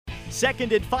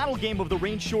Second and final game of the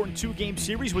rain-shortened two-game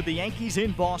series with the Yankees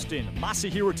in Boston.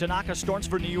 Masahiro Tanaka starts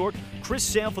for New York. Chris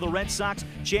Sale for the Red Sox.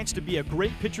 Chance to be a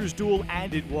great pitcher's duel,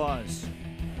 and it was.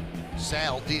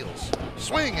 Sale deals.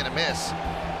 Swing and a miss.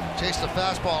 Chased the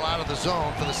fastball out of the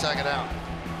zone for the second out.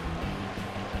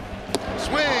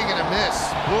 Swing and a miss.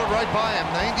 Blew it right by him,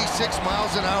 96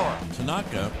 miles an hour.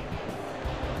 Tanaka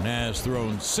has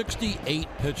thrown 68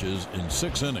 pitches in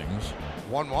 6 innings.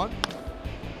 1-1.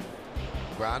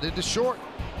 Grounded to short.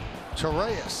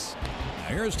 Torres.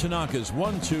 Here's Tanaka's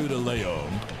 1-2 to Leon.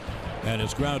 And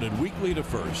it's grounded weakly to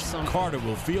first. Carter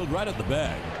will field right at the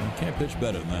bag. You can't pitch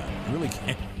better than that. You really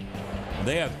can't.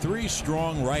 They have 3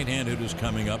 strong right-hand hitters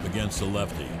coming up against the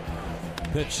lefty.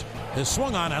 Pitch is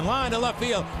swung on and line to left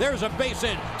field. There's a base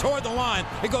hit toward the line.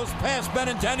 It goes past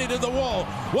Benintendi to the wall.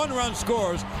 1 run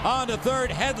scores. On to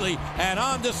third, Headley, and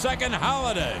on to second,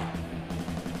 Holiday.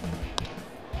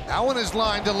 That one is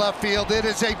lined to left field. It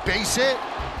is a base hit.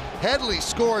 Headley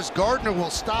scores. Gardner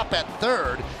will stop at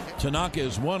third. Tanaka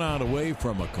is 1 out away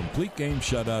from a complete game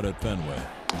shutout at Fenway.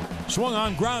 Swung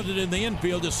on, grounded in the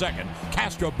infield to second.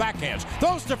 Castro backhands,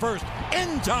 throws to first,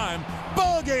 in time.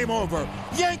 Ball game over.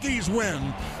 Yankees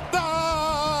win.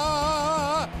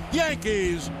 The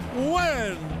Yankees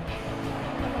win.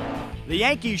 The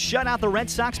Yankees shut out the Red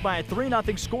Sox by a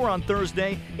 3-0 score on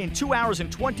Thursday. In 2 hours and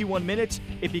 21 minutes,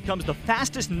 it becomes the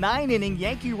fastest 9-inning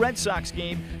Yankee-Red Sox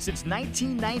game since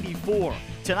 1994.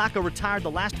 Tanaka retired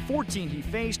the last 14 he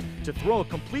faced to throw a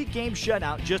complete game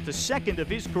shutout, just the second of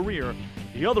his career.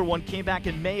 The other one came back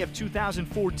in May of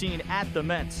 2014 at the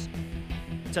Mets.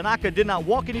 Tanaka did not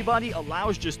walk anybody,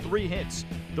 allows just 3 hits.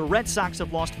 The Red Sox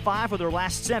have lost 5 of their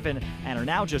last 7 and are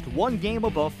now just 1 game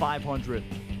above 500.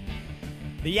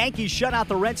 The Yankees shut out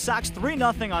the Red Sox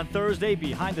 3-0 on Thursday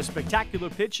behind the spectacular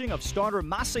pitching of starter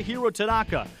Masahiro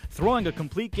Tanaka, throwing a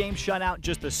complete game shutout,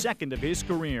 just the second of his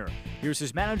career. Here's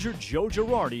his manager, Joe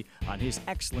Girardi, on his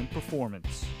excellent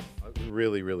performance.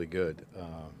 Really, really good.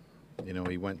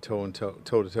 He went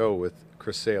toe-to-toe with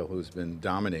Chris Sale, who's been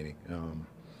dominating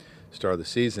start of the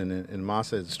season. And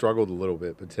Masa had struggled a little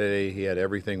bit, but today he had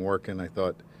everything working. I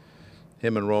thought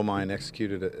him and Romine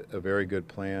executed a very good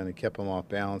plan. He kept them off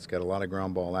balance, got a lot of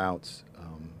ground ball outs.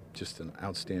 Just an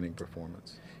outstanding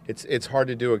performance. It's hard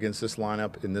to do against this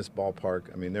lineup in this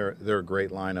ballpark. I mean, they're a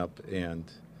great lineup, and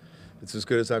it's as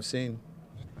good as I've seen.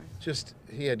 Just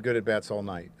he had good at-bats all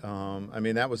night.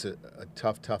 That was a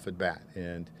tough at-bat,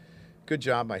 and good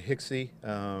job by Hicksy,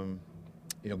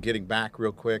 getting back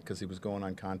real quick because he was going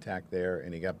on contact there,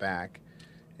 and he got back.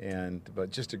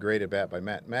 But just a great at-bat by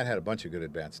Matt. Matt had a bunch of good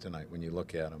at-bats tonight when you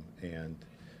look at him, and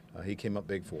he came up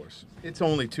big for us. It's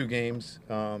only 2 games.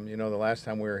 The last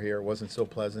time we were here, it wasn't so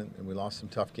pleasant, and we lost some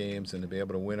tough games, and to be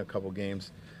able to win a couple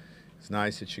games, it's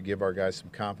nice. It should give our guys some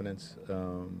confidence,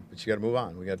 but you got to move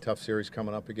on. We got a tough series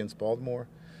coming up against Baltimore,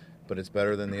 but it's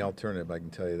better than the alternative, I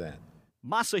can tell you that.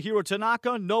 Masahiro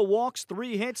Tanaka, no walks,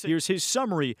 3 hits. Here's his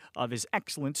summary of his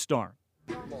excellent start.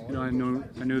 I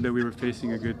knew that we were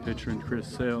facing a good pitcher in Chris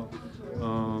Sale.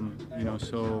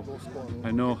 So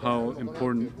I know how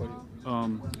important a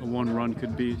 1 run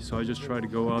could be. So I just try to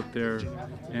go out there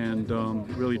and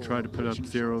really try to put up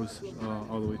zeros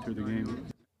all the way through the game.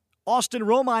 Austin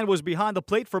Romine was behind the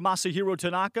plate for Masahiro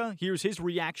Tanaka. Here's his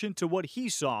reaction to what he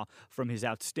saw from his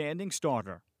outstanding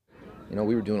starter.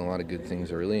 We were doing a lot of good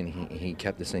things early, and he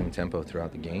kept the same tempo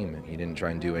throughout the game. And he didn't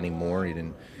try and do any more. He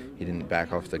didn't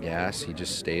back off the gas. He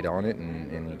just stayed on it,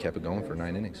 and he kept it going for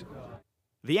 9 innings.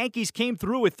 The Yankees came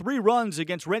through with 3 runs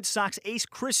against Red Sox ace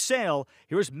Chris Sale.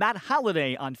 Here's Matt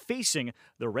Holliday on facing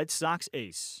the Red Sox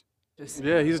ace.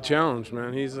 Yeah, he's a challenge,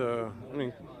 man. He's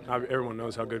everyone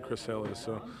knows how good Chris Sale is.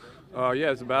 So,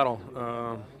 it's a battle.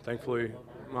 Thankfully,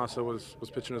 Masa was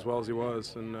pitching as well as he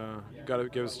was, and got to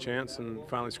give us a chance and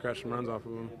finally scratch some runs off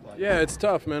of him. Yeah, it's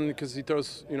tough, man, because he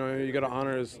throws, you got to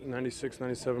honor his 96,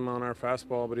 97 mile an hour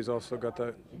fastball, but he's also got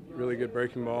that really good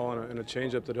breaking ball and a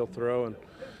changeup that he'll throw. And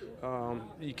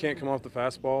you can't come off the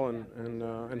fastball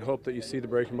and hope that you see the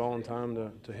breaking ball in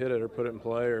time to hit it or put it in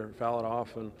play or foul it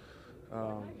off. And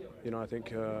I think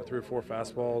 3 or 4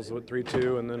 fastballs with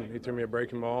 3-2, and then he threw me a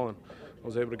breaking ball, and I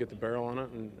was able to get the barrel on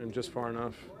it and just far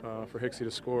enough for Hicksy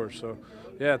to score. So,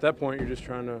 yeah, at that point you're just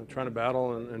trying to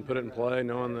battle and put it in play,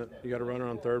 knowing that you got a runner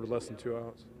on third with less than 2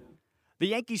 outs. The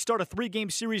Yankees start a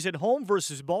 3-game series at home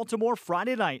versus Baltimore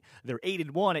Friday night. They're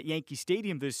 8-1 at Yankee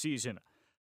Stadium this season.